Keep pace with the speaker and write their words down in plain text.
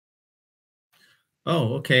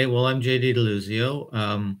Oh, okay. Well, I'm JD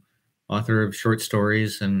DeLuzio, author of short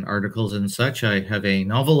stories and articles and such. I have a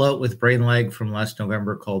novel out with Brain Lag from last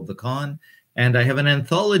November called The Con, and I have an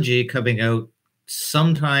anthology coming out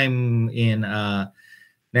sometime in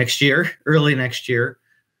next year, early next year,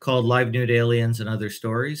 called Live Nude Aliens and Other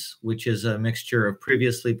Stories, which is a mixture of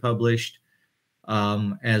previously published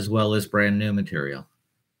as well as brand new material.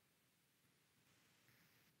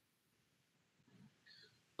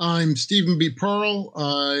 I'm Stephen B. Pearl.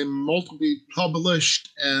 I'm multiply published,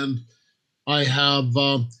 and I have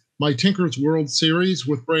my Tinker's World series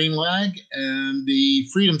with Brain Lag and the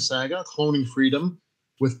Freedom Saga, Cloning Freedom,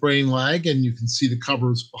 with Brain Lag, and you can see the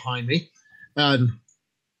covers behind me. And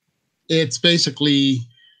it's basically,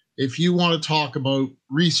 if you want to talk about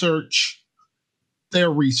research, their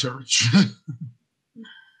research.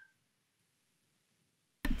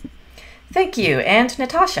 Thank you. And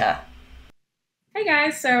Natasha. Hey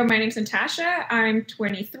guys, so my name's Natasha. I'm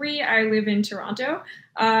 23. I live in Toronto.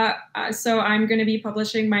 So I'm going to be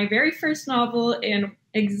publishing my very first novel in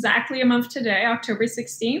exactly a month today, October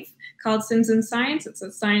 16th, called Sins and Science. It's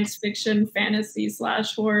a science fiction, fantasy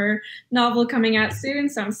 / horror novel coming out soon.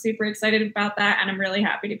 So I'm super excited about that, and I'm really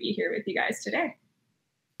happy to be here with you guys today.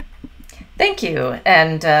 Thank you.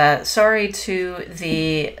 And sorry to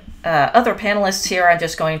the other panelists here. I'm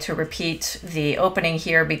just going to repeat the opening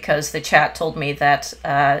here because the chat told me that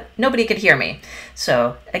nobody could hear me.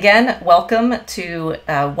 So again, welcome to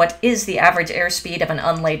what is the average airspeed of an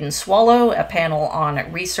unladen swallow, a panel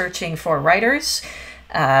on researching for writers.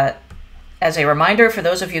 As a reminder, for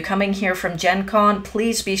those of you coming here from Gen Con,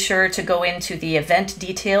 please be sure to go into the event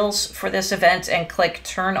details for this event and click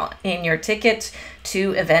turn in your ticket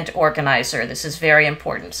to event organizer. This is very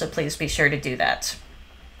important, so please be sure to do that.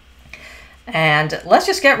 And let's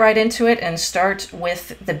just get right into it and start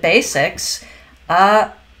with the basics.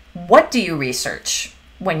 What do you research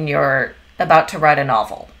when you're about to write a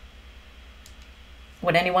novel?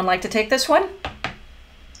 Would anyone like to take this one?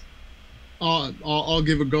 I'll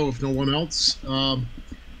give a go if no one else.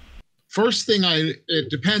 First thing, it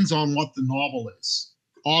depends on what the novel is.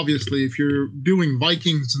 Obviously, if you're doing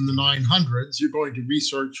Vikings in the 900s, you're going to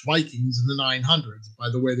research Vikings in the 900s. By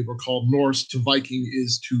the way, they were called Norse. To Viking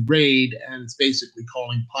is to raid, and it's basically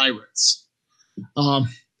calling pirates.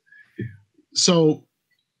 So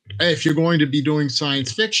if you're going to be doing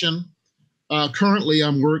science fiction, currently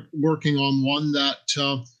I'm working on one that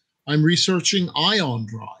I'm researching ion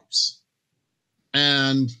drives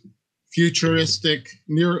and futuristic,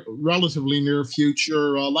 relatively near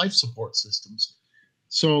future life support systems.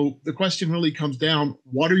 So the question really comes down,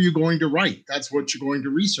 what are you going to write? That's what you're going to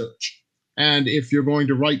research. And if you're going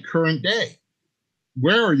to write current day,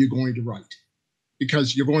 where are you going to write?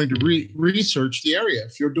 Because you're going to research the area.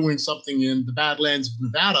 If you're doing something in the Badlands of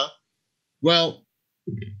Nevada, well,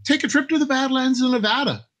 take a trip to the Badlands of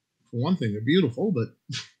Nevada. For one thing, they're beautiful, but...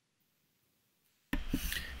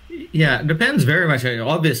 Yeah, it depends very much,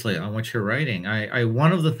 obviously, on what you're writing.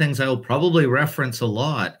 One of the things I will probably reference a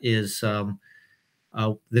lot is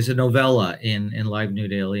there's a novella in Live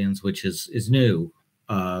Nude Aliens, which is new,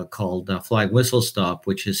 called Flying Whistle Stop,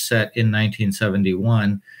 which is set in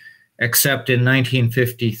 1971, except in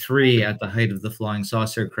 1953, at the height of the flying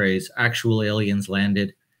saucer craze, actual aliens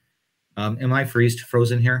landed. Am I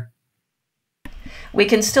frozen here? We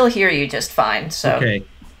can still hear you just fine. So okay.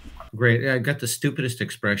 Great. I got the stupidest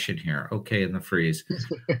expression here. Okay, in the freeze.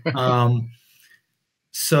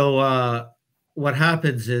 So what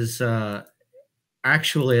happens is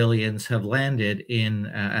actual aliens have landed in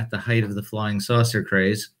at the height of the flying saucer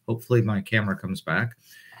craze. Hopefully my camera comes back.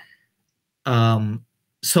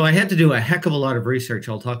 So I had to do a heck of a lot of research.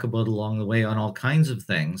 I'll talk about along the way on all kinds of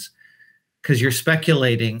things, because you're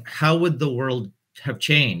speculating how would the world have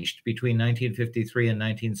changed between 1953 and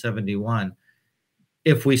 1971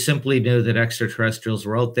 if we simply knew that extraterrestrials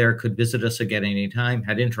were out there, could visit us again anytime,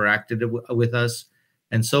 had interacted with us,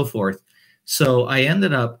 and so forth. So I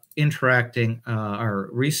ended up interacting or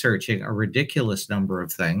researching a ridiculous number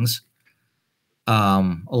of things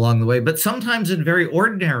along the way. But sometimes in very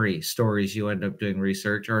ordinary stories, you end up doing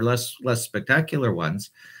research, or less spectacular ones.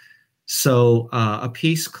 So a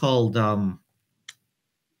piece called Book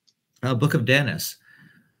of Dennis.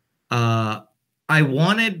 I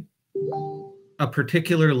wanted a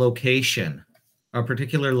particular location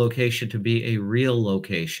to be a real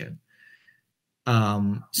location.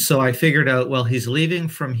 So I figured out, well, he's leaving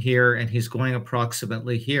from here and he's going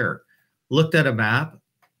approximately here. Looked at a map,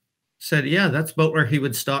 said, yeah, that's about where he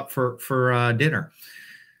would stop for dinner.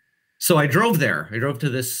 So I drove there. I drove to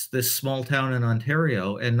this small town in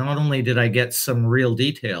Ontario, and not only did I get some real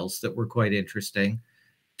details that were quite interesting,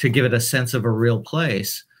 to give it a sense of a real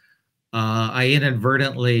place, I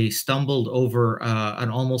inadvertently stumbled over an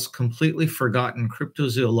almost completely forgotten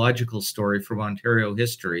cryptozoological story from Ontario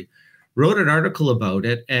history, wrote an article about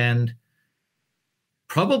it, and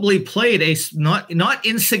probably played a not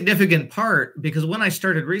insignificant part, because when I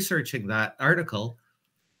started researching that article,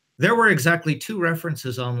 there were exactly 2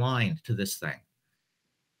 references online to this thing.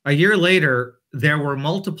 A year later, there were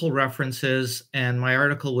multiple references, and my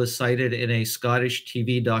article was cited in a Scottish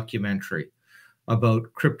TV documentary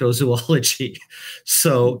about cryptozoology.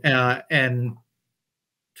 So, and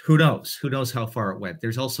who knows how far it went.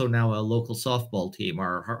 There's also now a local softball team,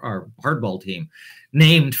 our hardball team,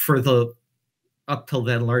 named for the, up till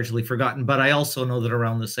then, largely forgotten. But I also know that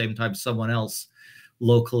around the same time, someone else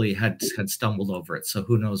locally had stumbled over it. So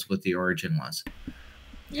who knows what the origin was.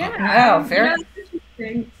 Yeah. Oh, very interesting.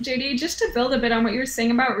 JD, just to build a bit on what you were saying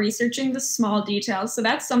about researching the small details. So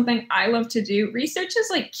that's something I love to do. Research is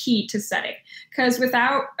like key to setting, because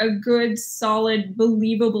without a good, solid,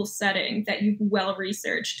 believable setting that you've well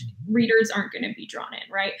researched, readers aren't going to be drawn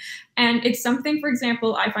in, right? And it's something, for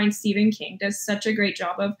example, I find Stephen King does such a great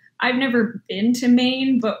job of. I've never been to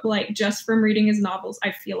Maine, but like just from reading his novels,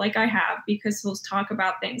 I feel like I have, because he'll talk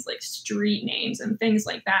about things like street names and things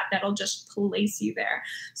like that that'll just place you there.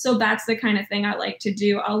 So that's the kind of thing I like to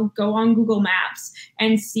do. I'll go on Google Maps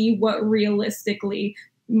and see what realistically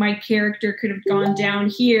my character could have gone down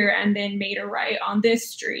here and then made a right on this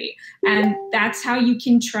street. And that's how you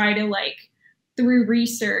can try to, like, through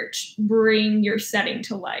research, bring your setting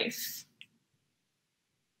to life.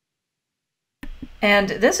 And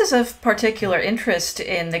this is of particular interest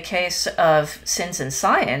in the case of Sins and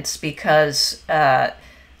Science, because I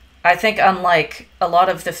think, unlike a lot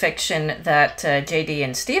of the fiction that JD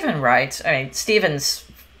and Stephen write, I mean, Stephen's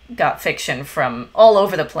got fiction from all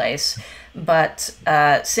over the place, but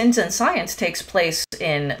Sins and Science takes place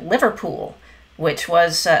in Liverpool, which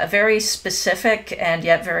was a very specific and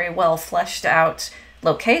yet very well fleshed out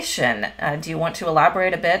location. Do you want to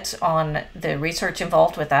elaborate a bit on the research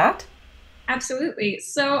involved with that? Absolutely.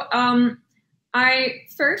 So I've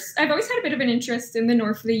always had a bit of an interest in the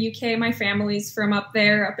north of the UK. My family's from up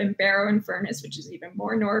there, up in Barrow and Furness, which is even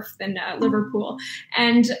more north than Liverpool.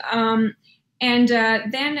 And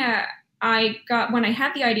then I got, when I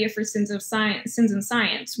had the idea for Sins and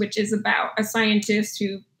Science, which is about a scientist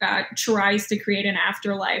who tries to create an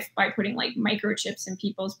afterlife by putting like microchips in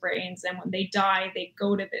people's brains, and when they die, they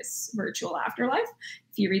go to this virtual afterlife.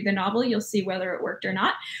 If you read the novel, you'll see whether it worked or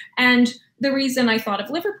not. And the reason I thought of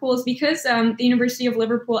Liverpool is because the University of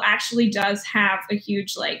Liverpool actually does have a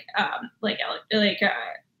huge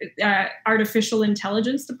artificial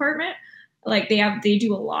intelligence department. Like they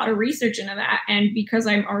do a lot of research into that. And because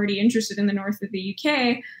I'm already interested in the north of the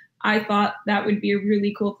UK, I thought that would be a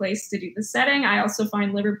really cool place to do the setting. I also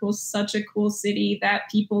find Liverpool such a cool city that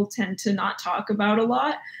people tend to not talk about a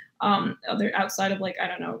lot. Outside of, like, I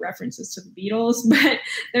don't know, references to the Beatles, but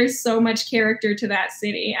there's so much character to that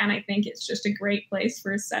city, and I think it's just a great place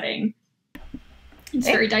for a setting. It's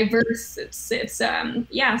very diverse.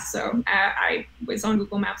 So I was on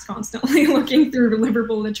Google Maps constantly looking through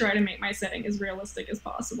Liverpool to try to make my setting as realistic as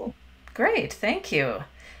possible. Great, thank you.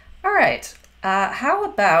 All right, how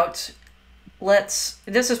about,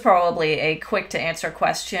 this is probably a quick to answer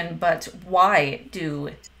question, but why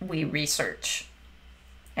do we research?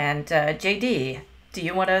 And JD, do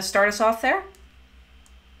you want to start us off there?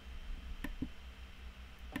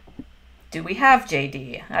 Do we have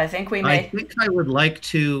JD? I think we may. I think I would like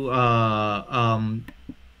to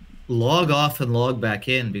log off and log back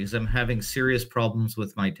in, because I'm having serious problems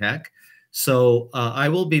with my tech. So I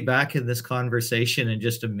will be back in this conversation in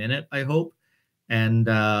just a minute, I hope. And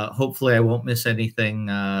hopefully I won't miss anything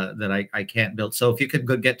that I can't build. So if you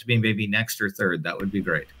could get to me maybe next or third, that would be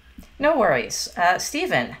great. No worries.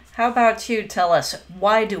 Stephen, how about you tell us,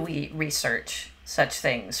 why do we research such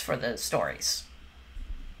things for the stories?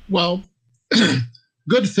 Well,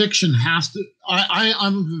 good fiction has to,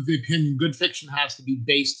 I'm of the opinion, good fiction has to be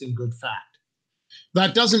based in good fact.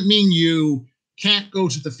 That doesn't mean you can't go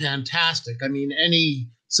to the fantastic. I mean, any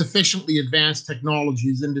sufficiently advanced technology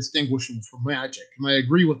is indistinguishable from magic, and I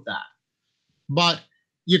agree with that. But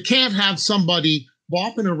you can't have somebody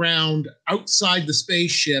bopping around outside the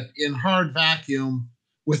spaceship in hard vacuum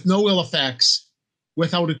with no ill effects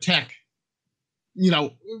without a tech. You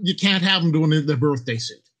know, you can't have them doing the birthday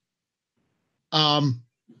suit.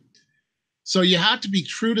 So you have to be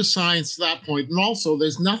true to science to that point. And also,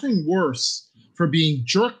 there's nothing worse for being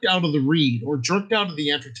jerked out of the read or jerked out of the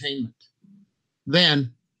entertainment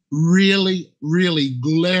than really, really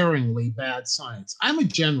glaringly bad science. I'm a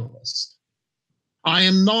generalist. I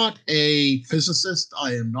am not a physicist.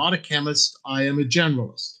 I am not a chemist. I am a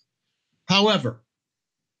generalist. However,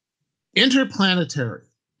 interplanetary,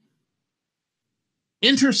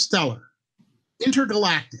 interstellar,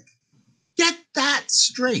 intergalactic, get that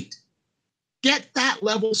straight. Get that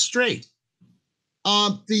level straight.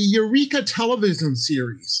 The Eureka television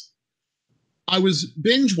series, I was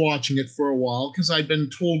binge watching it for a while because I'd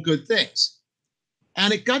been told good things.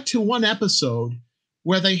 And it got to one episode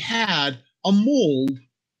where they had a mold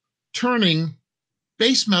turning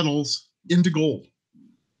base metals into gold.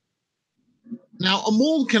 Now, a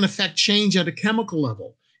mold can affect change at a chemical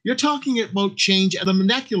level. You're talking about change at a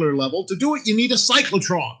molecular level. To do it, you need a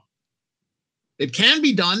cyclotron. It can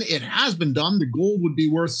be done. It has been done. The gold would be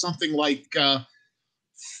worth something like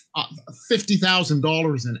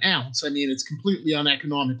 $50,000 an ounce. I mean, it's completely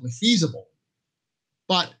uneconomically feasible.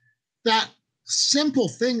 But that simple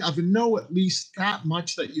thing of know at least that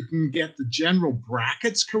much that you can get the general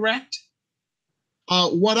brackets correct.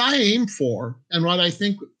 What I aim for, and what I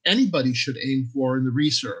think anybody should aim for in the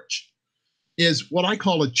research, is what I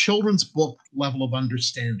call a children's book level of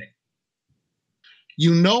understanding.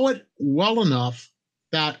 You know it well enough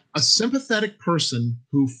that a sympathetic person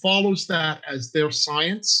who follows that as their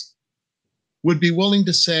science would be willing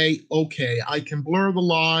to say, okay, I can blur the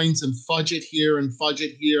lines and fudge it here, and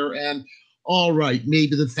all right,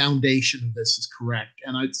 maybe the foundation of this is correct,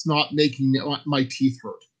 and it's not making my teeth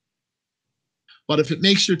hurt. But if it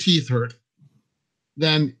makes your teeth hurt,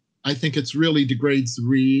 then I think it really degrades the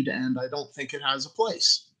read, and I don't think it has a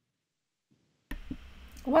place.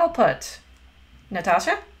 Well put.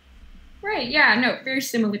 Natasha? Right, yeah, no, very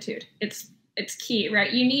similitude. It's key,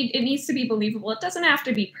 right? It needs to be believable. It doesn't have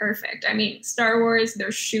to be perfect. I mean, Star Wars,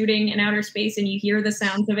 they're shooting in outer space and you hear the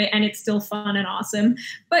sounds of it and it's still fun and awesome.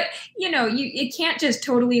 But, it can't just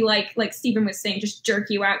totally, like Stephen was saying, just jerk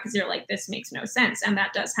you out because you're like, this makes no sense. And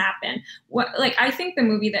that does happen. I think the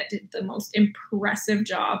movie that did the most impressive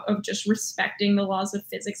job of just respecting the laws of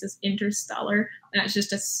physics is Interstellar. That's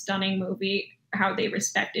just a stunning movie, how they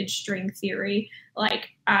respected string theory.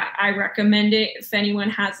 I recommend it if anyone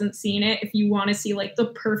hasn't seen it. If you want to see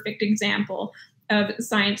the perfect example of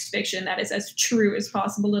science fiction that is as true as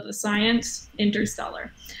possible to the science,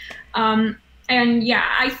 Interstellar. And yeah,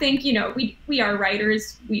 I think, we are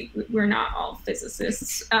writers. We're not all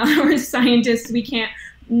physicists or scientists. We can't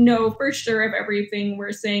know for sure if everything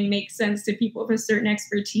we're saying makes sense to people with a certain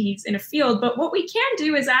expertise in a field. But what we can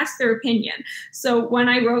do is ask their opinion. So when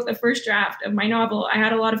I wrote the first draft of my novel, I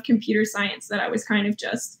had a lot of computer science that I was kind of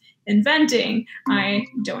just inventing. I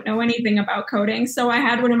don't know anything about coding. So I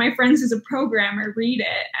had one of my friends who's a programmer read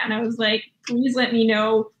it. And I was like, please let me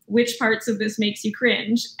know which parts of this makes you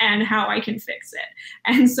cringe and how I can fix it.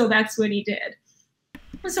 And so that's what he did.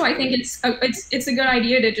 So I think it's a good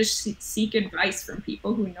idea to just seek advice from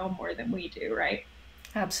people who know more than we do, right?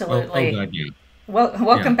 Absolutely. God, yeah. Well,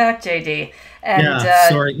 welcome back, JD. And,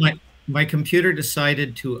 sorry, my computer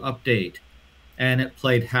decided to update, and it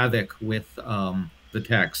played havoc with the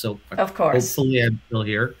text. So of course, hopefully I'm still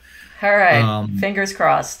here. All right, fingers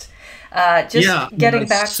crossed. Getting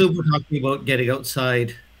back. Super talking about getting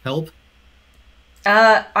outside help.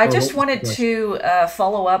 I just wanted to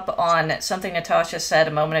follow up on something Natasha said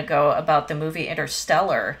a moment ago about the movie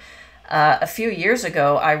Interstellar. A few years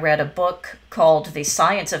ago, I read a book called The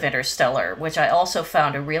Science of Interstellar, which I also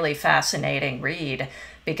found a really fascinating read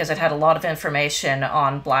because it had a lot of information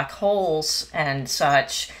on black holes and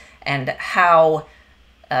such, and how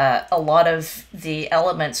a lot of the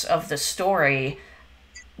elements of the story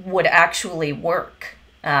would actually work.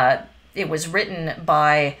 It was written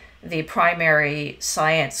by the primary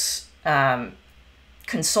science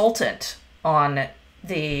consultant on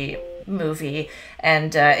the movie,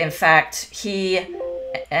 and in fact, he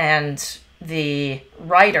and the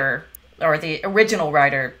writer, or the original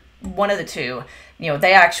writer, one of the two,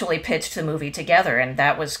 they actually pitched the movie together, and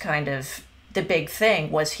that was kind of the big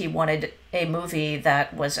thing, was he wanted a movie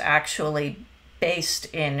that was actually based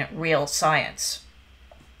in real science.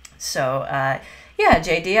 So, yeah,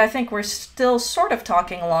 JD, I think we're still sort of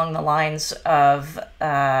talking along the lines of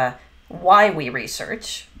why we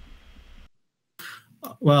research.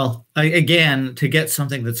 Well, again, to get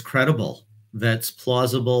something that's credible, that's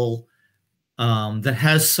plausible, that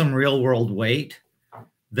has some real world weight,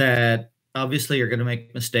 that obviously you're going to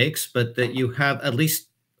make mistakes, but that you have at least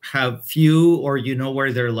have few, or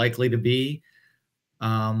where they're likely to be.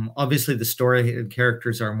 Obviously the story and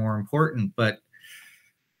characters are more important, but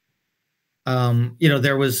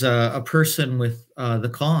there was a person with the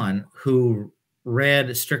con who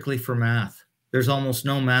read strictly for math There's almost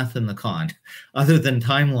no math in the con other than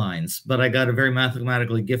timelines. But I got a very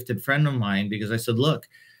mathematically gifted friend of mine because I said, look,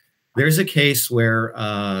 there's a case where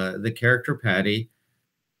the character Patty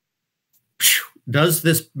does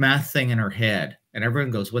this math thing in her head. And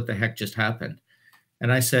everyone goes, what the heck just happened?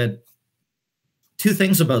 And I said, two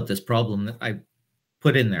things about this problem that I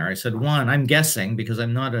put in there. I said, one, I'm guessing because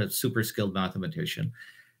I'm not a super skilled mathematician.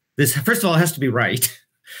 This, first of all, has to be right.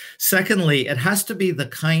 Secondly, it has to be the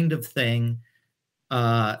kind of thing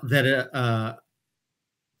that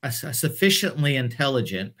a sufficiently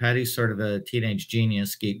intelligent, Patty's sort of a teenage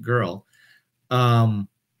genius geek girl,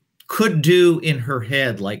 could do in her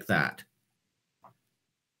head like that.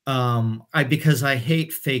 Because I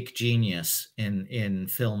hate fake genius in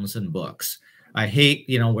films and books. I hate,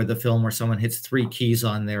 where the film where someone hits 3 keys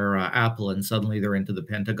on their Apple and suddenly they're into the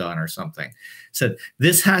Pentagon or something. So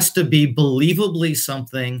this has to be believably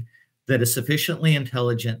something that a sufficiently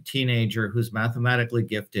intelligent teenager who's mathematically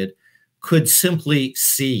gifted could simply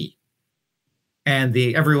see. And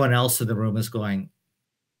everyone else in the room is going,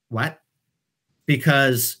 what?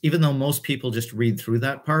 Because even though most people just read through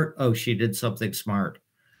that part, oh, she did something smart.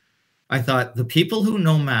 I thought the people who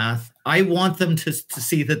know math, I want them to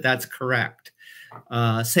see that that's correct.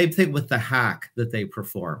 Same thing with the hack that they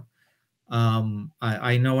perform.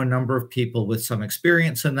 I know a number of people with some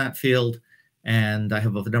experience in that field, and I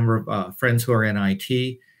have a number of friends who are in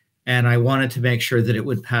IT, and I wanted to make sure that it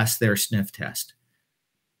would pass their sniff test.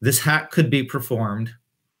 This hack could be performed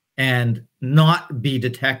and not be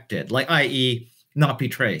detected, like i.e. not be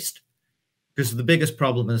traced. Because the biggest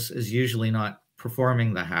problem is usually not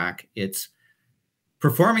performing the hack. It's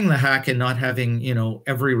performing the hack and not having,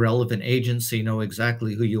 every relevant agency know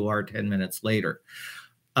exactly who you are 10 minutes later.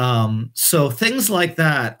 So things like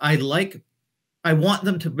that, I want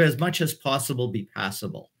them to, as much as possible, be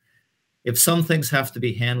passable. If some things have to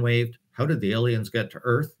be hand-waved, how did the aliens get to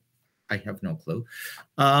Earth? I have no clue.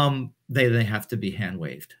 They have to be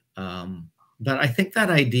hand-waved. But I think that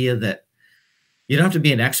idea that you don't have to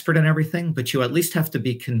be an expert in everything, but you at least have to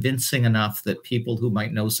be convincing enough that people who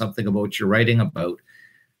might know something about what you're writing about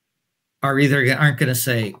aren't going to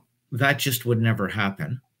say, that just would never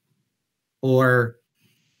happen. Or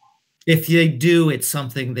if they do, it's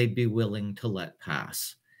something they'd be willing to let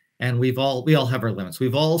pass. And we all have our limits.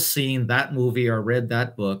 We've all seen that movie or read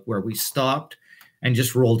that book where we stopped and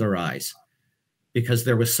just rolled our eyes because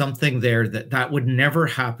there was something there that would never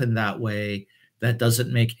happen that way. That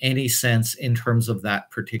doesn't make any sense in terms of that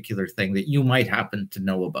particular thing that you might happen to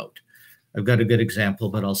know about. I've got a good example,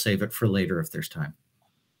 but I'll save it for later if there's time.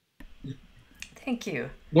 Thank you.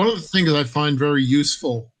 One of the things that I find very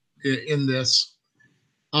useful in this,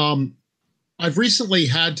 I've recently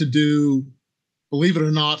had to do, believe it or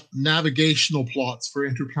not, navigational plots for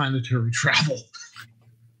interplanetary travel.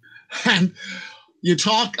 And you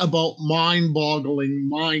talk about mind-boggling,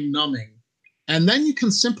 mind-numbing. And then you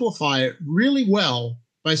can simplify it really well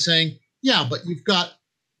by saying, yeah, but you've got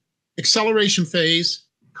acceleration phase,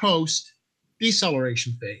 coast,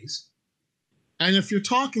 deceleration phase. And if you're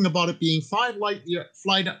talking about it being 5 light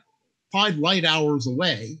hours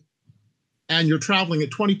away, and you're traveling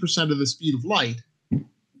at 20% of the speed of light,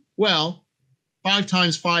 well, 5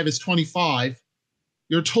 times 5 is 25.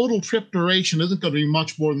 Your total trip duration isn't going to be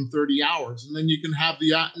much more than 30 hours. And then you can have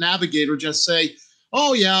the navigator just say,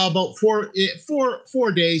 oh, yeah, about four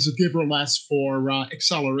days, give or less for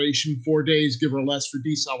acceleration, 4 days, give or less for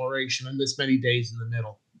deceleration, and this many days in the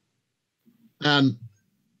middle. And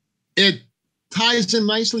it ties in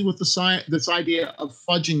nicely with this idea of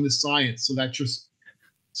fudging the science so that you're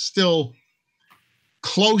still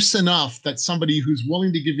close enough that somebody who's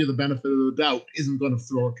willing to give you the benefit of the doubt isn't going to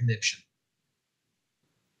throw a conniption.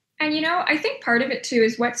 And, I think part of it, too,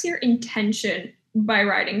 is what's your intention by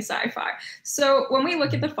writing sci-fi. So when we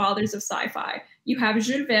look at the fathers of sci-fi, you have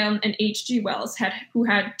Jules Verne and H.G. Wells who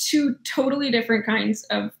had 2 totally different kinds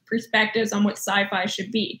of perspectives on what sci-fi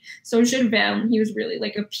should be. So Jules Verne, he was really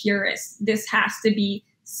like a purist. This has to be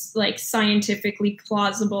like scientifically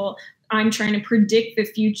plausible. I'm trying to predict the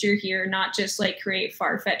future here, not just like create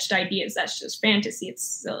far-fetched ideas. That's just fantasy. It's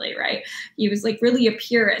silly, right? He was like really a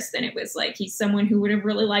purist, and it was like he's someone who would have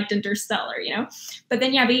really liked Interstellar, But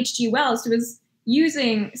then you have H.G. Wells, who was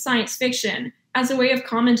using science fiction as a way of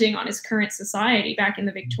commenting on his current society back in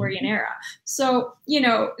the Victorian era. So,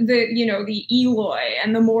 the Eloi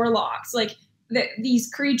and the Morlocks, like that these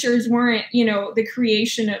creatures weren't, you know, the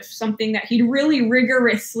creation of something that he'd really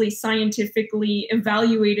rigorously scientifically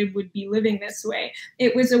evaluated would be living this way.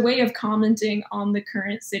 It was a way of commenting on the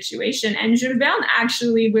current situation. And Jules Verne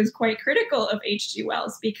actually was quite critical of H.G.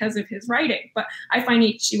 Wells because of his writing. But I find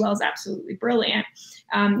H.G. Wells absolutely brilliant.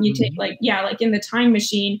 You take like in The Time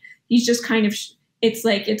Machine, he's just kind of,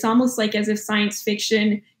 it's almost like as if science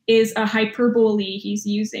fiction is a hyperbole he's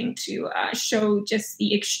using to show just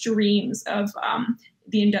the extremes of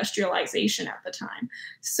the industrialization at the time.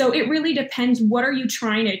 So it really depends, what are you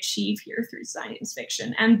trying to achieve here through science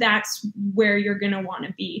fiction? And that's where you're going to want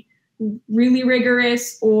to be really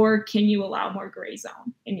rigorous, or can you allow more gray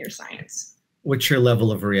zone in your science? What's your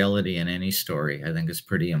level of reality in any story, I think, is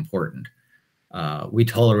pretty important. We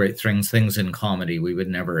tolerate things in comedy we would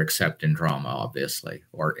never accept in drama, obviously,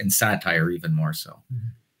 or in satire even more so.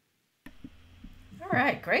 All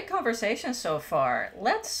right, great conversation so far.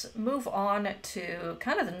 Let's move on to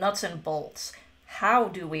kind of the nuts and bolts. How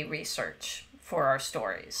do we research for our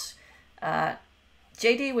stories?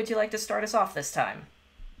 JD, would you like to start us off this time?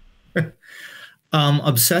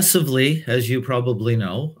 Obsessively, as you probably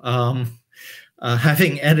know,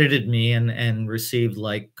 having edited me and received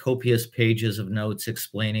like copious pages of notes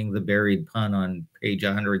explaining the buried pun on page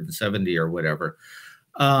 170 or whatever.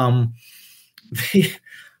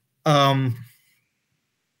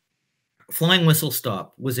 Flying Whistle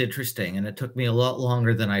Stop was interesting, and it took me a lot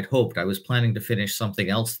longer than I'd hoped. I was planning to finish something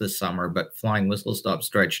else this summer, but Flying Whistle Stop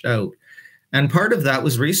stretched out. And part of that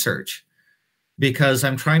was research, because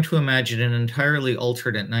I'm trying to imagine an entirely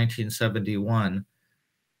alternate 1971.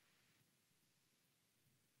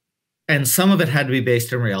 And some of it had to be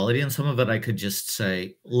based in reality, and some of it I could just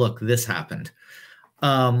say, look, this happened.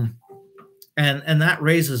 And that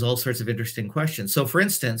raises all sorts of interesting questions. So, for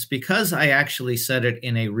instance, because I actually set it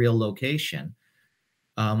in a real location,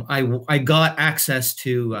 I got access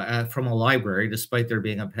to from a library, despite there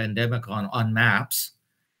being a pandemic, on maps.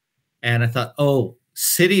 And I thought, oh,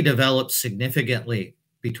 city developed significantly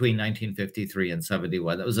between 1953 and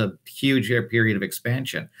 71. That was a huge period of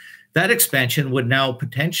expansion. That expansion would now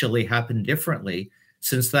potentially happen differently,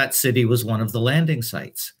 since that city was one of the landing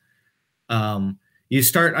sites. I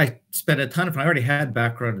spent a ton of, I already had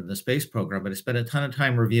background in the space program, but I spent a ton of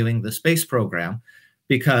time reviewing the space program,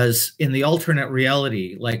 because in the alternate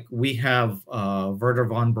reality, like we have Wernher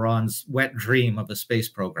von Braun's wet dream of a space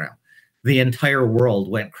program. The entire world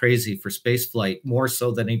went crazy for space flight, more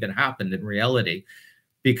so than even happened in reality,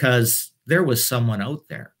 because there was someone out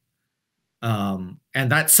there. And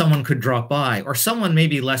that someone could drop by, or someone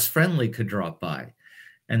maybe less friendly could drop by,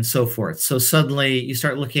 and so forth. So suddenly you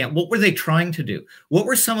start looking at, what were they trying to do? What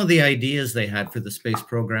were some of the ideas they had for the space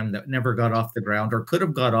program that never got off the ground, or could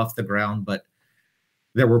have got off the ground, but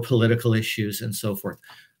there were political issues and so forth.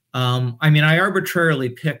 I mean, I arbitrarily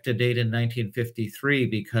picked a date in 1953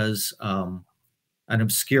 because an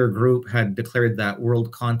obscure group had declared that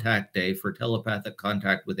World Contact Day for telepathic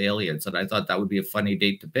contact with aliens, and I thought that would be a funny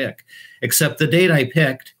date to pick. Except the date I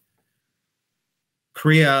picked,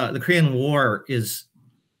 the Korean War is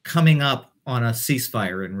coming up on a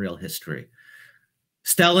ceasefire in real history.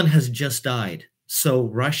 Stalin has just died, so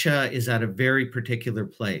Russia is at a very particular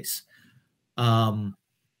place.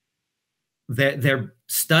 They're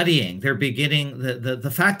studying, they're beginning,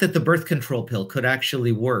 the fact that the birth control pill could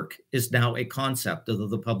actually work is now a concept, although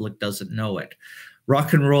the public doesn't know it.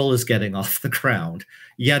 Rock and roll is getting off the ground,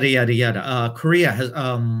 yada, yada, yada.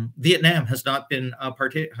 Vietnam has not been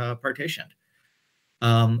partitioned.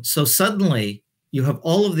 So suddenly you have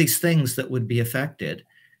all of these things that would be affected,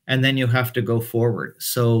 and then you have to go forward.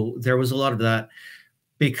 So there was a lot of that.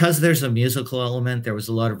 Because there's a musical element, there was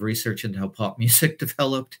a lot of research into how pop music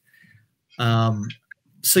developed.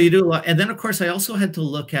 So you do a lot. And then, of course, I also had to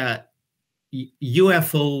look at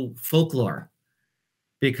UFO folklore,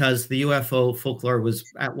 because the UFO folklore was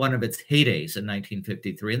at one of its heydays in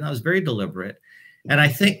 1953, and that was very deliberate. And I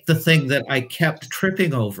think the thing that I kept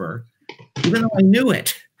tripping over, even though I knew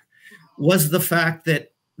it, was the fact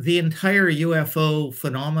that the entire UFO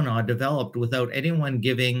phenomena developed without anyone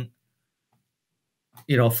giving,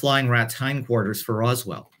 flying rat's hindquarters for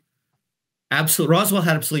Roswell. Roswell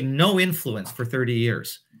had absolutely no influence for 30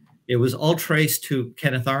 years. It was all traced to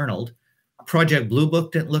Kenneth Arnold. Project Blue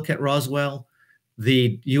Book didn't look at Roswell.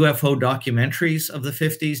 The UFO documentaries of the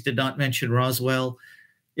 50s did not mention Roswell.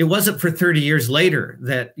 It wasn't for 30 years later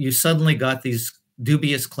that you suddenly got these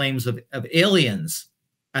dubious claims of aliens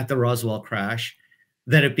at the Roswell crash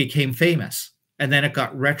that it became famous. And then it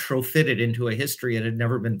got retrofitted into a history it had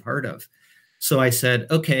never been part of. So I said,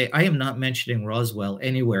 okay, I am not mentioning Roswell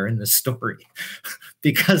anywhere in this story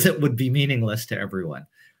because it would be meaningless to everyone.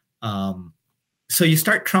 So you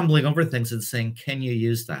start trembling over things and saying, can you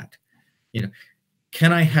use that? You know,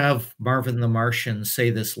 can I have Marvin the Martian say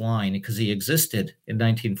this line because he existed in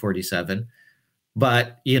 1947?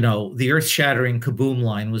 But, you know, the earth-shattering kaboom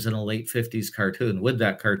line was in a late 50s cartoon. Would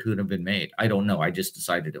that cartoon have been made? I don't know. I just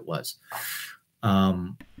decided it was.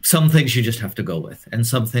 Some things you just have to go with. And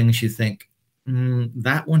some things you think,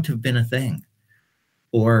 that wouldn't have been a thing.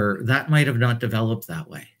 Or that might have not developed that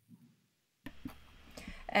way.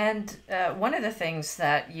 And one of the things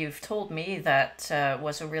that you've told me that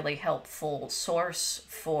was a really helpful source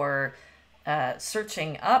for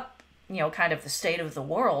searching up, you know, kind of the state of the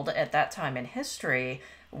world at that time in history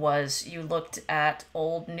was you looked at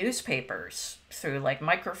old newspapers through like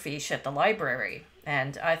microfiche at the library.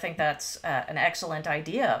 And I think that's an excellent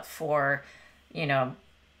idea for, you know,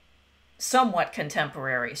 somewhat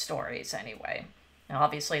contemporary stories anyway. Now,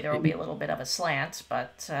 obviously there will be a little bit of a slant,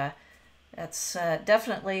 but that's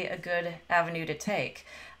definitely a good avenue to take.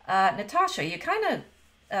 Natasha, you kind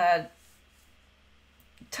of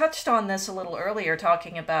touched on this a little earlier,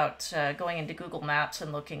 talking about going into Google Maps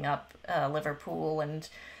and looking up Liverpool and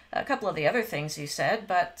a couple of the other things you said,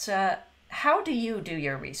 but how do you do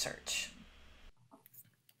your research?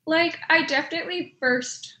 Like, I definitely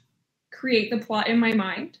first create the plot in my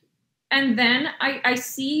mind, and then I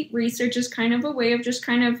see research as kind of a way of just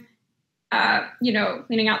kind of, you know,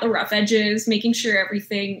 cleaning out the rough edges, making sure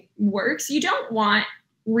everything works. You don't want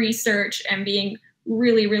research and being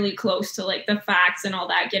really, really close to like the facts and all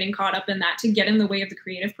that, getting caught up in that to get in the way of the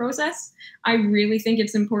creative process. I really think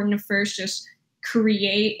it's important to first just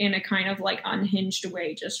create in a kind of like unhinged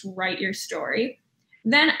way, just write your story.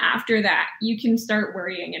 Then after that, you can start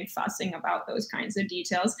worrying and fussing about those kinds of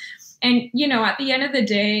details. And, you know, at the end of the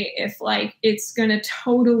day, if like it's going to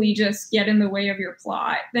totally just get in the way of your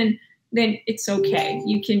plot, then it's okay.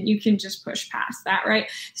 You can just push past that, right?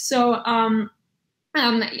 So,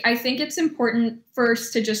 I think it's important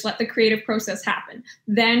first to just let the creative process happen.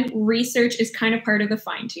 Then research is kind of part of the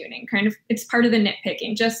fine tuning, it's part of the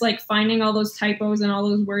nitpicking, just like finding all those typos and all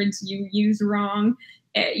those words you use wrong.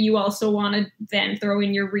 You also want to then throw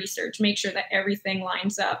in your research, make sure that everything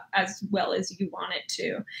lines up as well as you want it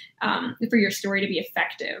to, for your story to be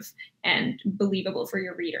effective and believable for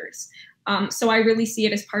your readers. So I really see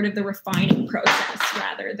it as part of the refining process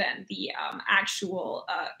rather than the actual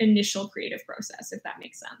initial creative process, if that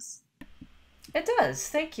makes sense. It does.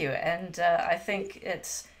 Thank you. And I think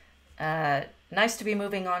it's nice to be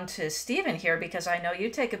moving on to Stephen here, because I know you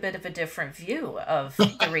take a bit of a different view of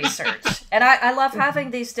the research. And I love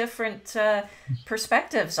having these different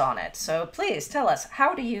perspectives on it. So please tell us,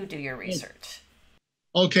 how do you do your research?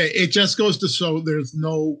 Okay, it just goes to show there's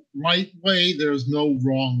no right way, there's no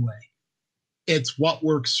wrong way. It's what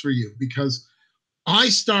works for you, because I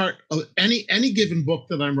start any given book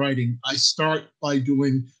that I'm writing, I start by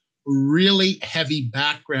doing really heavy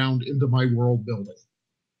background into my world building.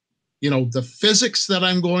 You know, the physics that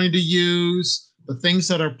I'm going to use, the things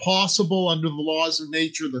that are possible under the laws of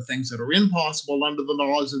nature, the things that are impossible under the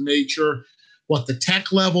laws of nature, what the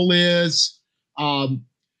tech level is.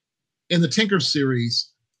 In the Tinker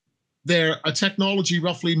series, they're a technology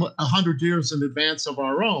roughly 100 years in advance of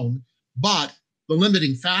our own, but the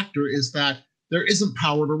limiting factor is that there isn't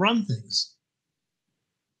power to run things.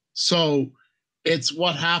 So it's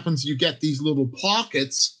what happens, you get these little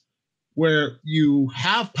pockets where you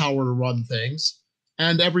have power to run things,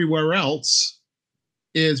 and everywhere else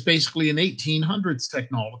is basically an 1800s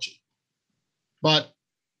technology. But,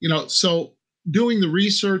 you know, so doing the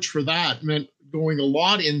research for that meant going a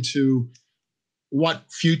lot into what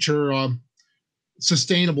future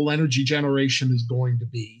sustainable energy generation is going to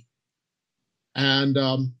be. And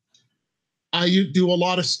I do a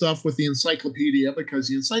lot of stuff with the encyclopedia, because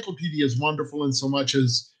the encyclopedia is wonderful in so much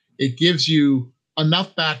as it gives you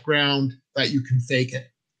enough background that you can fake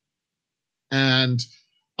it. And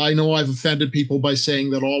I know I've offended people by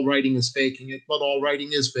saying that all writing is faking it, but all writing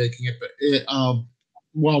is faking it. But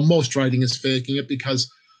well, most writing is faking it, because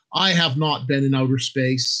I have not been in outer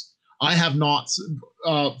space. I have not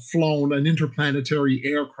flown an interplanetary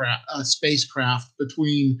spacecraft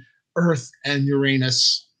between Earth and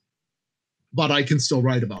Uranus, but I can still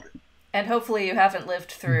write about it. And hopefully you haven't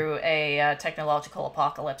lived through a technological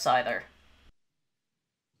apocalypse either.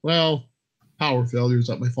 Well, power failures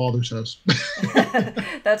at my father's house.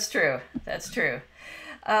 That's true. That's true.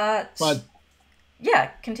 But yeah,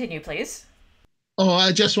 continue, please. Oh,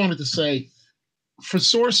 I just wanted to say, for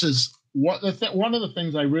sources, one of the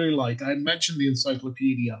things I really like, I mentioned the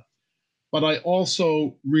encyclopedia, but I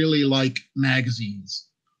also really like magazines.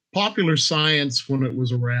 Popular Science, when it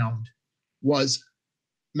was around, was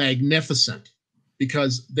magnificent,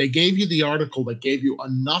 because they gave you the article that gave you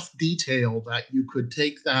enough detail that you could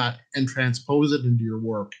take that and transpose it into your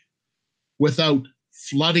work without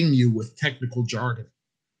flooding you with technical jargon.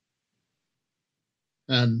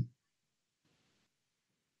 And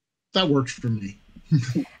that worked for me.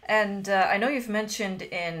 And I know you've mentioned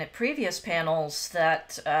in previous panels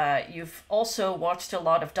that you've also watched a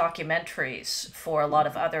lot of documentaries for a lot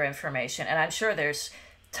of other information, and I'm sure there's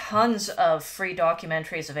tons of free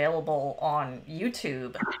documentaries available on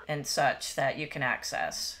YouTube and such that you can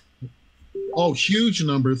access. Oh, huge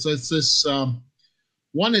numbers. It's this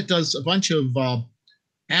one that does a bunch of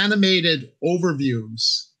animated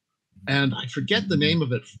overviews, and I forget the name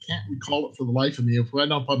of it. Can't recall it for the life of me. If it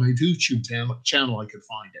went up on my YouTube channel, I could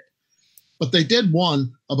find it. But they did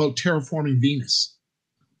one about terraforming Venus.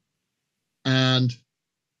 And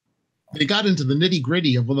they got into the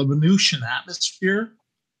nitty-gritty of the Venusian atmosphere,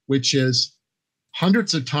 which is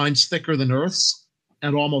hundreds of times thicker than Earth's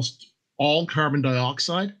and almost all carbon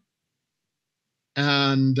dioxide.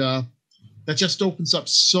 And that just opens up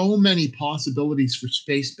so many possibilities for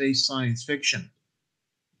space-based science fiction.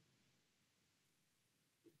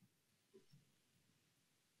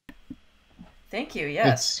 Thank you.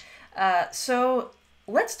 Yes. So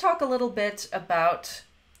let's talk a little bit about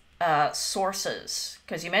sources,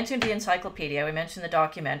 because you mentioned the encyclopedia, we mentioned the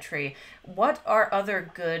documentary. What are other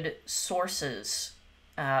good sources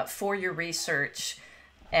for your research?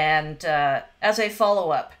 And as a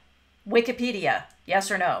follow-up, Wikipedia, yes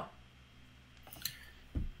or no?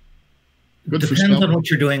 Depends on what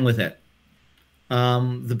you're doing with it.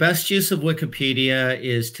 The best use of Wikipedia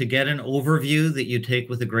is to get an overview that you take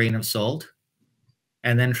with a grain of salt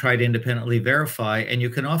and then try to independently verify. And you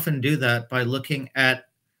can often do that by looking at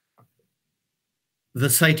the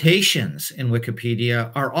citations in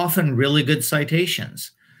Wikipedia are often really good citations.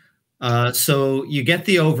 So you get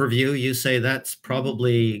the overview, you say that's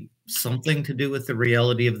probably something to do with the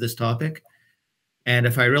reality of this topic. And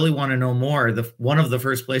if I really want to know more, one of the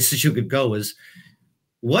first places you could go is,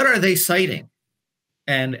 what are they citing?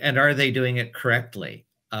 And are they doing it correctly?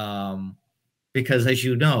 Because as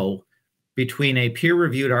you know, between a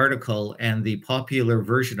peer-reviewed article and the popular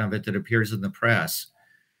version of it that appears in the press,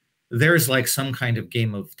 there's like some kind of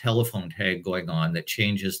game of telephone tag going on that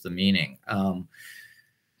changes the meaning.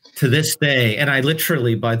 To this day, and I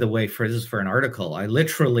literally, by the way, this is for an article, I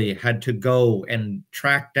literally had to go and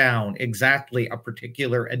track down exactly a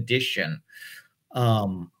particular edition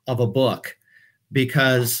of a book,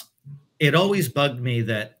 because it always bugged me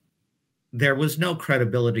that there was no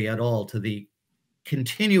credibility at all to the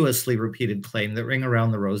continuously repeated claim that Ring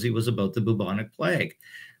Around the Rosie was about the bubonic plague.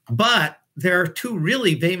 But there are two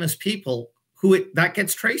really famous people who that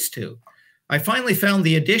gets traced to. I finally found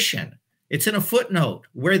the edition. It's in a footnote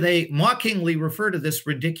where they mockingly refer to this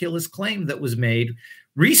ridiculous claim that was made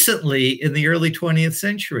recently in the early 20th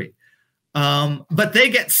century. But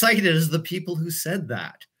they get cited as the people who said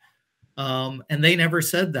that. And they never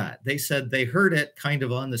said that. They said they heard it kind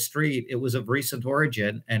of on the street. It was of recent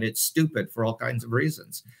origin, and it's stupid for all kinds of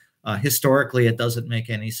reasons. Historically, it doesn't make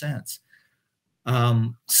any sense.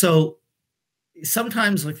 So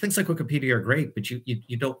sometimes things like Wikipedia are great, but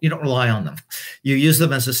you don't rely on them. You use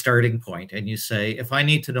them as a starting point, and you say, if I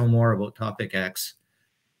need to know more about topic X,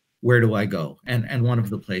 where do I go? And one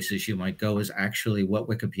of the places you might go is actually what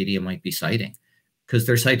Wikipedia might be citing, because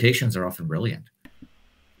their citations are often brilliant.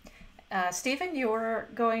 Stephen, you were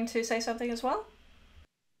going to say something as well?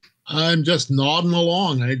 I'm just nodding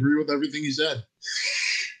along. I agree with everything he said.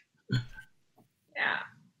 Yeah.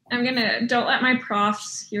 Don't let my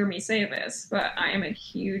profs hear me say this, but I am a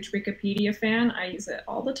huge Wikipedia fan. I use it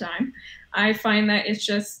all the time. I find that it's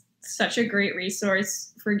just such a great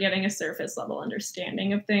resource for getting a surface level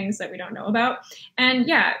understanding of things that we don't know about. And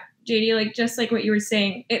yeah, JD, just like what you were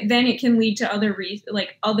saying, then it can lead to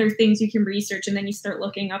other things you can research, and then you start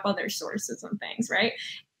looking up other sources and things, right?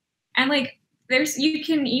 And you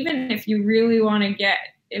can, even if you really want to get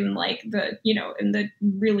in the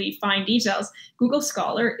really fine details, Google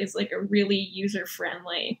Scholar is a really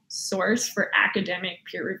user-friendly source for academic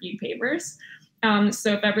peer-reviewed papers.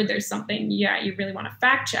 So if ever there's something, you really want to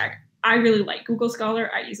fact check, I really like Google Scholar.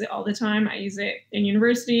 I use it all the time. I use it in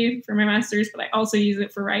university for my master's, but I also use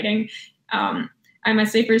it for writing. I'm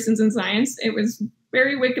essay persons in science. It was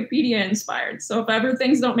very Wikipedia inspired. So if ever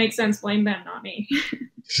things don't make sense, blame them, not me.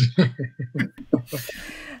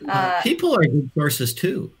 People are good sources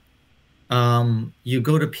too. You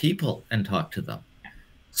go to people and talk to them.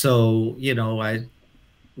 So,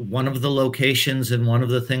 one of the locations in one of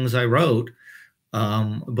the things I wrote,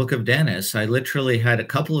 Book of Dennis, I literally had a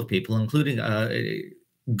couple of people, including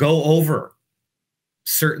go over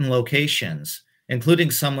certain locations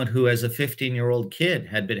including someone who, as a 15-year-old kid,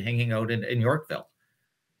 had been hanging out in Yorkville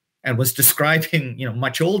and was describing,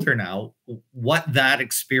 much older now, what that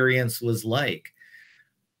experience was like,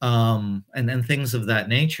 and then things of that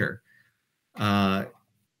nature. So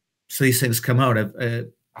these things come out.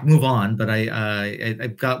 Move on, but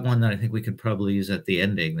I've got one that I think we could probably use at the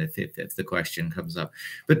ending if the question comes up.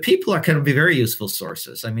 But people are kind of very useful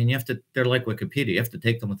sources. I mean, they're like Wikipedia. You have to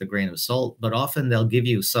take them with a grain of salt, but often they'll give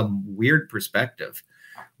you some weird perspective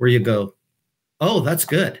where you go, oh, that's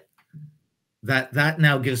good. That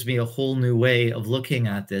now gives me a whole new way of looking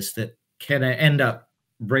at this that can end up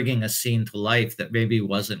bringing a scene to life that maybe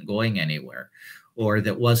wasn't going anywhere or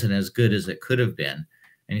that wasn't as good as it could have been.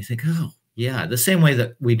 And you think, oh, yeah, the same way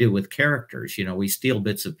that we do with characters. We steal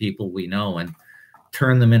bits of people we know and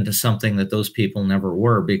turn them into something that those people never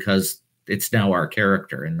were because it's now our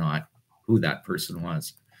character and not who that person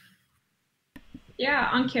was. Yeah,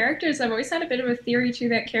 on characters, I've always had a bit of a theory too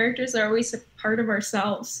that characters are always a part of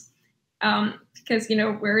ourselves. Because,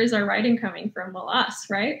 where is our writing coming from? Well, us,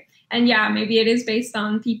 right? And yeah, maybe it is based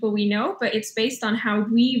on people we know, but it's based on how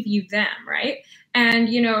we view them, right? And,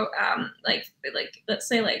 let's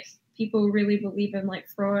say people who really believe in like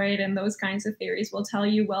Freud and those kinds of theories will tell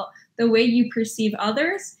you, well, the way you perceive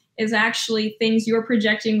others is actually things you're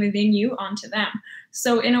projecting within you onto them.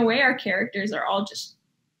 So in a way, our characters are all just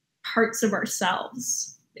parts of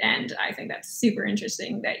ourselves. And I think that's super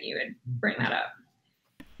interesting that you would bring that up.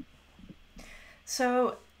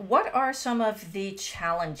 So what are some of the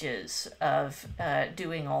challenges of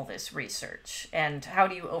doing all this research, and how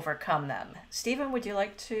do you overcome them? Stephen, would you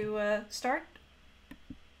like to start?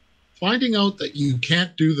 Finding out that you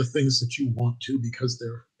can't do the things that you want to because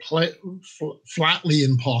they're flatly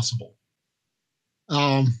impossible.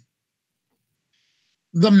 The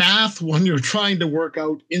math when you're trying to work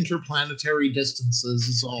out interplanetary distances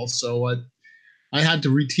is also I had to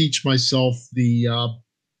reteach myself the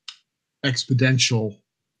exponential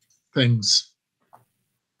things,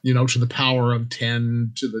 to the power of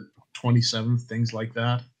 10 to the 27th, things like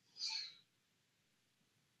that.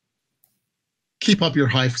 Keep up your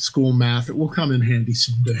high school math. It will come in handy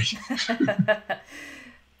someday.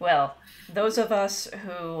 Well, those of us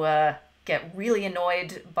who get really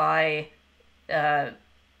annoyed by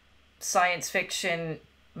science fiction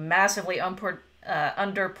massively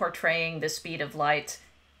under portraying the speed of light,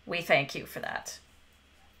 we thank you for that.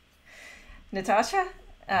 Natasha,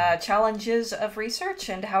 challenges of research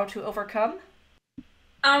and how to overcome?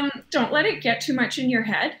 Don't let it get too much in your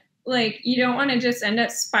head. You don't want to just end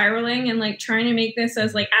up spiraling and trying to make this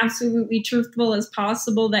as absolutely truthful as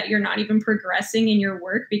possible that you're not even progressing in your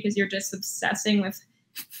work because you're just obsessing with,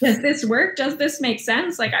 does this work? Does this make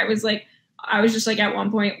sense? I was just at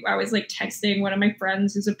one point I was texting one of my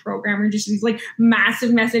friends who's a programmer, just these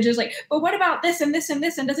massive messages but what about this and this and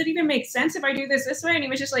this, and does it even make sense if I do this way? And he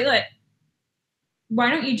was just look, why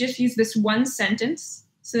don't you just use this one sentence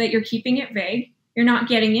so that you're keeping it vague? You're not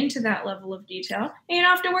getting into that level of detail and you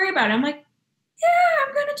don't have to worry about it. I'm yeah,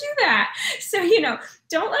 I'm going to do that. So,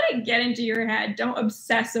 don't let it get into your head. Don't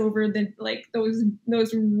obsess over the,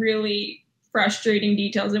 those really frustrating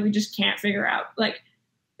details that we just can't figure out.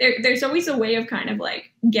 There's always a way of kind of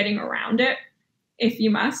getting around it if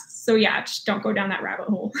you must. So yeah, just don't go down that rabbit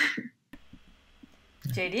hole.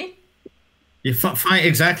 JD? You find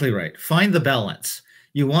exactly right. Find the balance.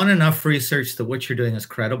 You want enough research that what you're doing is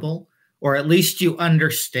credible, or at least you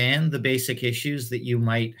understand the basic issues that you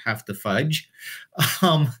might have to fudge.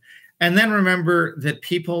 And then remember that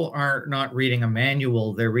people are not reading a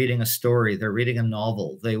manual. They're reading a story. They're reading a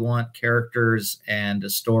novel. They want characters and a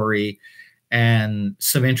story and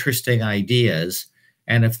some interesting ideas.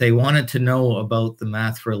 And if they wanted to know about the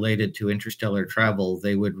math related to interstellar travel,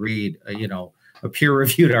 they would read, a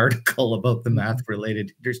peer-reviewed article about the math related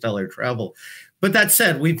to interstellar travel. But that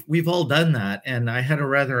said, we've all done that. And I had a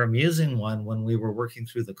rather amusing one when we were working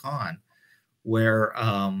through the con, where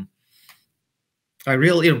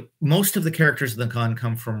most of the characters in the con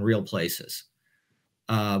come from real places.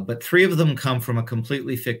 But 3 of them come from a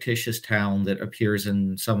completely fictitious town that appears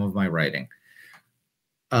in some of my writing.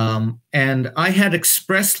 And I had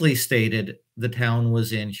expressly stated the town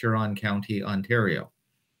was in Huron County, Ontario,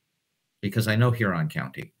 because I know Huron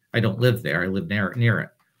County. I don't live there. I live near it.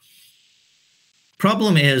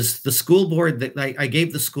 Problem is, the school board that I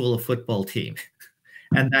gave the school a football team,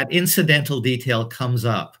 and that incidental detail comes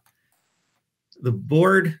up. The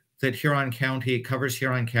board that covers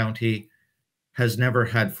Huron County has never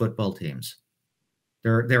had football teams.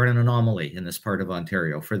 They're an anomaly in this part of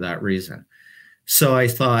Ontario for that reason. So I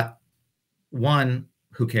thought, 1,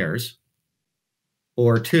 who cares?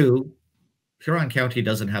 Or 2, Huron County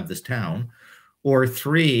doesn't have this town. or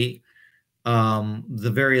 3,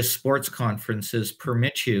 the various sports conferences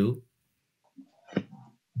permit you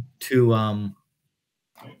to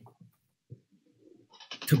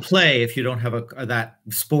play if you don't have that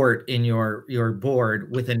sport in your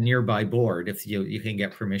board with a nearby board. If you can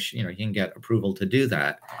get permission, you can get approval to do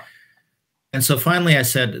that. And so finally I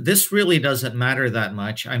said, this really doesn't matter that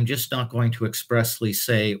much. I'm just not going to expressly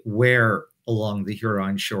say where along the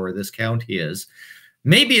Huron shore this county is.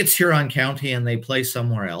 Maybe it's Huron County and they play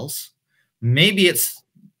somewhere else. Maybe it's,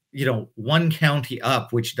 one county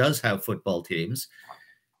up, which does have football teams.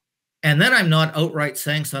 And then I'm not outright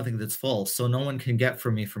saying something that's false. So no one can get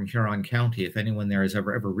from me from Huron County, if anyone there has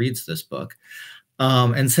ever reads this book,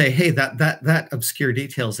 and say, hey, that obscure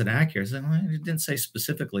detail is inaccurate. And I didn't say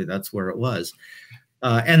specifically that's where it was.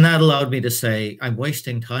 And that allowed me to say, I'm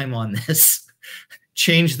wasting time on this,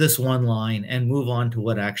 change this one line and move on to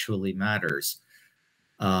what actually matters.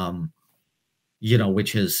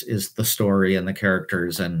 Which is the story and the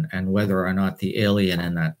characters and whether or not the alien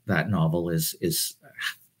in that novel is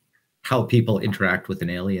how people interact with an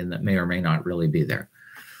alien that may or may not really be there.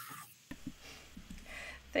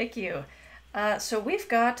 Thank you. So we've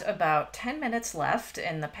got about 10 minutes left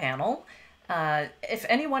in the panel. If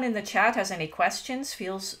anyone in the chat has any questions,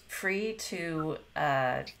 feel free to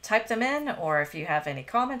type them in, or if you have any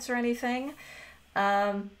comments or anything.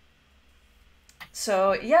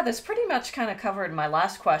 So yeah, this pretty much kind of covered my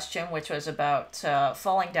last question, which was about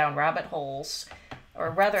falling down rabbit holes, or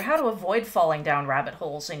rather how to avoid falling down rabbit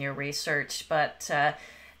holes in your research. But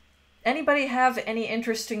anybody have any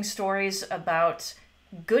interesting stories about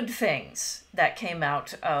good things that came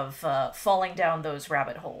out of falling down those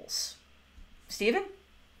rabbit holes? Stephen?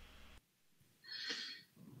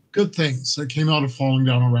 Good things that came out of falling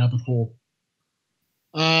down a rabbit hole.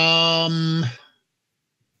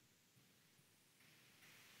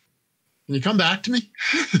 Can you come back to me?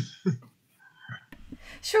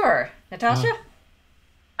 Sure. Natasha?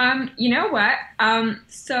 You know what?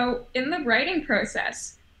 So in the writing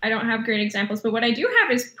process, I don't have great examples, but what I do have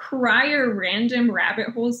is prior random rabbit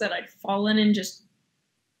holes that I'd fallen in, just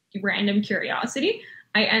random curiosity.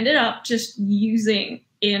 I ended up just using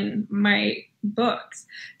in my books.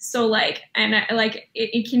 So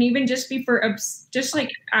it can even just be for just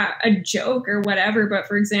like a joke or whatever. But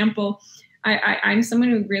for example, I'm someone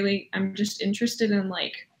who I'm just interested in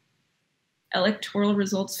like electoral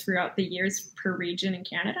results throughout the years per region in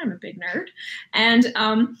Canada. I'm a big nerd. And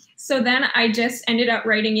so then I just ended up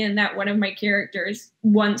writing in that one of my characters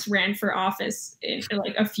once ran for office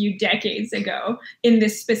like a few decades ago in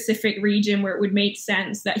this specific region where it would make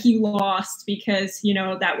sense that he lost because,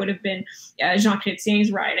 that would have been Jean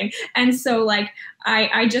Chrétien's riding. And so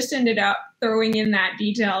I just ended up throwing in that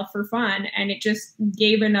detail for fun, and it just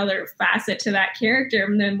gave another facet to that character.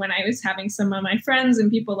 And then when I was having some of my friends and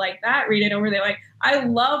people like that read it over, they're like, I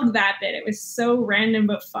loved that bit. It was so random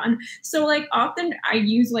but fun. So often I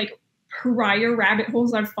use prior rabbit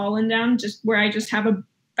holes I've fallen down, just where I just have a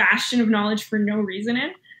bastion of knowledge for no reason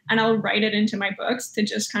in, and I'll write it into my books to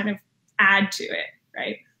just kind of add to it,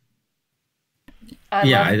 right?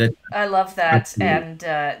 I love that. And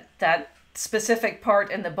that specific part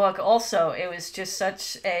in the book also, it was just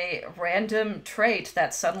such a random trait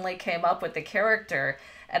that suddenly came up with the character,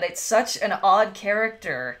 and it's such an odd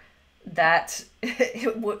character that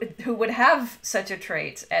who would have such a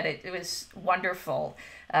trait, and it was wonderful.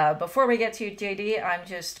 Before we get to you, JD, I'm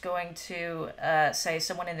just going to say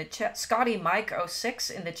someone in the chat, Scotty Mike 06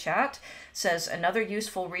 in the chat, says another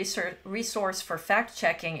useful resource for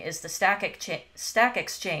fact-checking is the Stack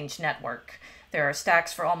Exchange network. There are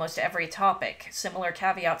stacks for almost every topic. Similar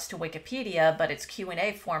caveats to Wikipedia, but its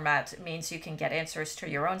Q&A format means you can get answers to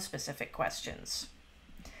your own specific questions.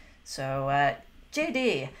 So,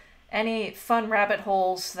 JD, any fun rabbit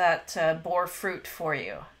holes that bore fruit for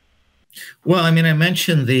you? Well, I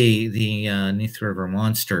mentioned the Neath River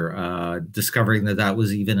Monster, discovering that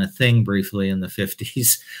was even a thing briefly in the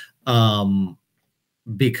 50s,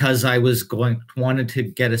 because I wanted to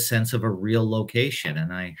get a sense of a real location,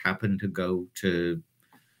 and I happened to go to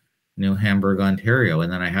New Hamburg, Ontario,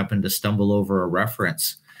 and then I happened to stumble over a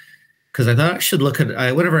reference because I thought I should look at,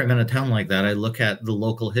 whenever I'm in a town like that, I look at the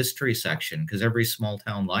local history section, because every small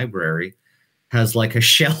town library has like a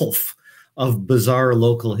shelf of bizarre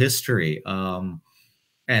local history.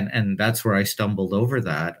 And that's where I stumbled over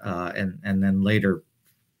that. And then later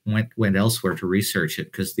went elsewhere to research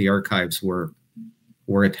it, because the archives were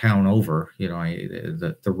a town over.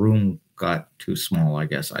 The room got too small, I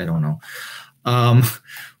guess. I don't know.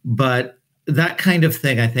 But that kind of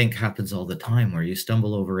thing, I think, happens all the time, where you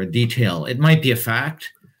stumble over a detail. It might be a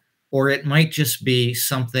fact, or it might just be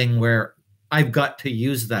something where I've got to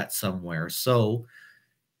use that somewhere. So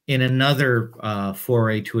in another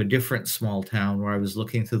foray to a different small town where I was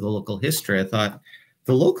looking through the local history, I thought,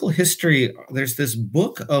 the local history, there's this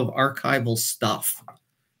book of archival stuff,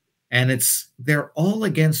 and they're all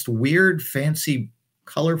against weird, fancy,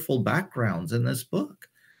 colorful backgrounds in this book.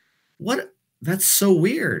 That's so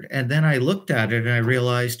weird. And then I looked at it and I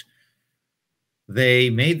realized they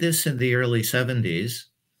made this in the early 70s,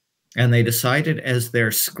 and they decided as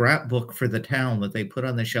their scrapbook for the town that they put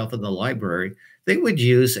on the shelf in the library, they would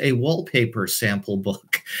use a wallpaper sample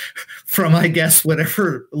book from, I guess,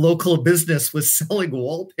 whatever local business was selling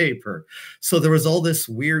wallpaper. So there was all this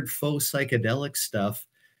weird faux psychedelic stuff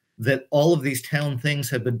that all of these town things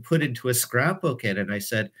had been put into a scrapbook in. And I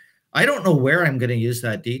said, I don't know where I'm going to use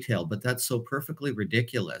that detail, but that's so perfectly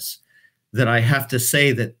ridiculous that I have to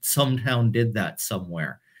say that some town did that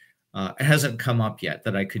somewhere. It hasn't come up yet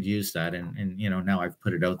that I could use that. And now I've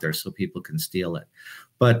put it out there so people can steal it.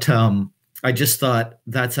 But I just thought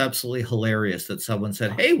that's absolutely hilarious that someone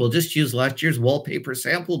said, hey, we'll just use last year's wallpaper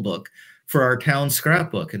sample book for our town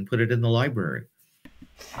scrapbook and put it in the library.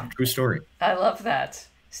 True story. I love that.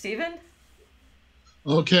 Stephen?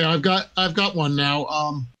 Okay, I've got one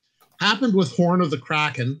now. Happened with Horn of the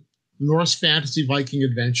Kraken, Norse fantasy Viking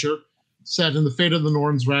adventure set in the Fate of the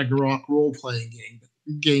Norns Ragnarok role-playing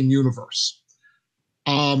game universe.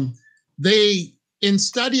 In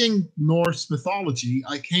studying Norse mythology,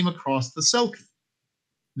 I came across the Selkie,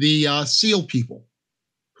 the seal people,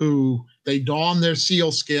 who they don their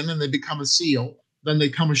seal skin and they become a seal. Then they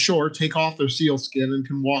come ashore, take off their seal skin, and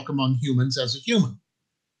can walk among humans as a human.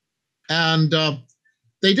 And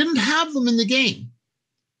they didn't have them in the game.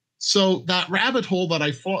 So that rabbit hole that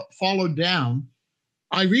I followed down,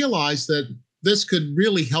 I realized that this could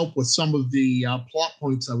really help with some of the plot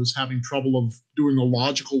points I was having trouble of doing a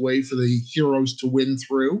logical way for the heroes to win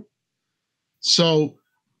through. So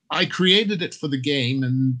I created it for the game,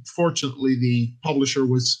 and fortunately the publisher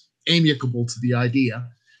was amiable to the idea.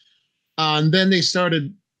 And then they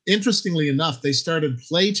started, interestingly enough, they started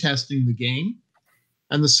play testing the game.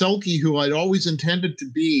 And the Selkie, who I'd always intended to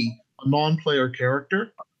be a non-player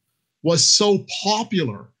character, was so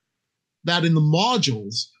popular that in the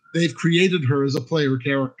modules, they've created her as a player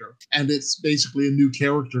character, and it's basically a new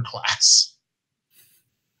character class.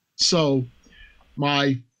 So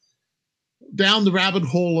down the rabbit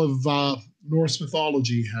hole of Norse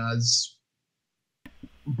mythology has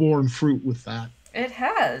borne fruit with that. It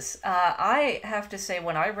has. I have to say,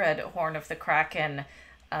 when I read Horn of the Kraken,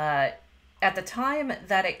 at the time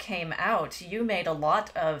that it came out, you made a lot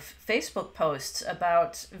of Facebook posts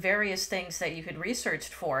about various things that you had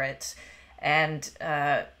researched for it. And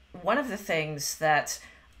one of the things that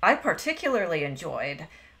I particularly enjoyed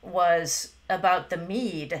was about the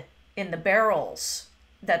mead in the barrels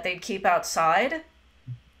that they'd keep outside.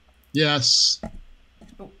 Yes.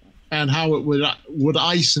 And how it would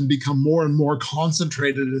ice and become more and more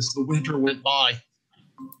concentrated as the winter went by.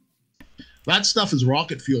 That stuff is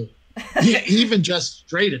rocket fuel. Even just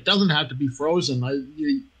straight, it doesn't have to be frozen.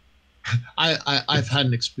 I've had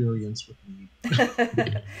an experience with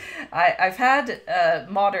mead. I've had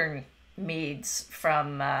modern meads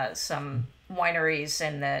from some wineries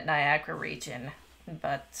in the Niagara region,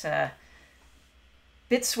 but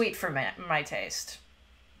bit sweet for my taste.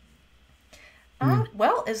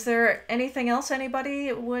 Well, is there anything else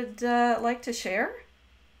anybody would like to share?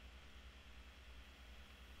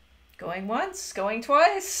 Going once, going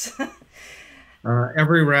twice.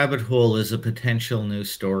 Every rabbit hole is a potential new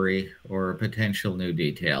story or a potential new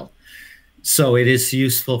detail. So it is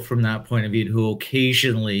useful from that point of view to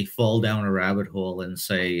occasionally fall down a rabbit hole and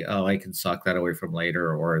say, oh, I can sock that away from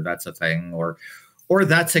later, or that's a thing, or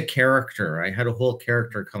that's a character. I had a whole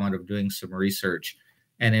character come out of doing some research,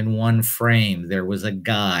 and in one frame, there was a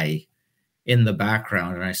guy in the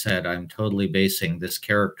background. And I said, I'm totally basing this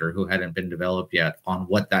character who hadn't been developed yet on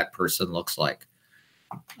what that person looks like.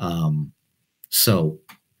 So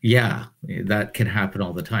yeah, that can happen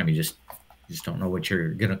all the time. You just don't know what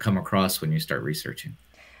you're going to come across when you start researching.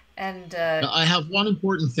 And I have one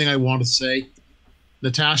important thing I want to say.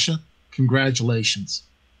 Natasha, congratulations.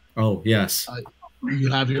 Oh, yes. You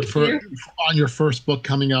have your first book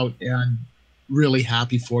coming out, and really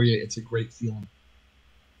happy for you. It's a great feeling.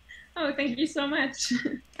 Oh, thank you so much.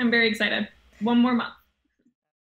 I'm very excited. One more month.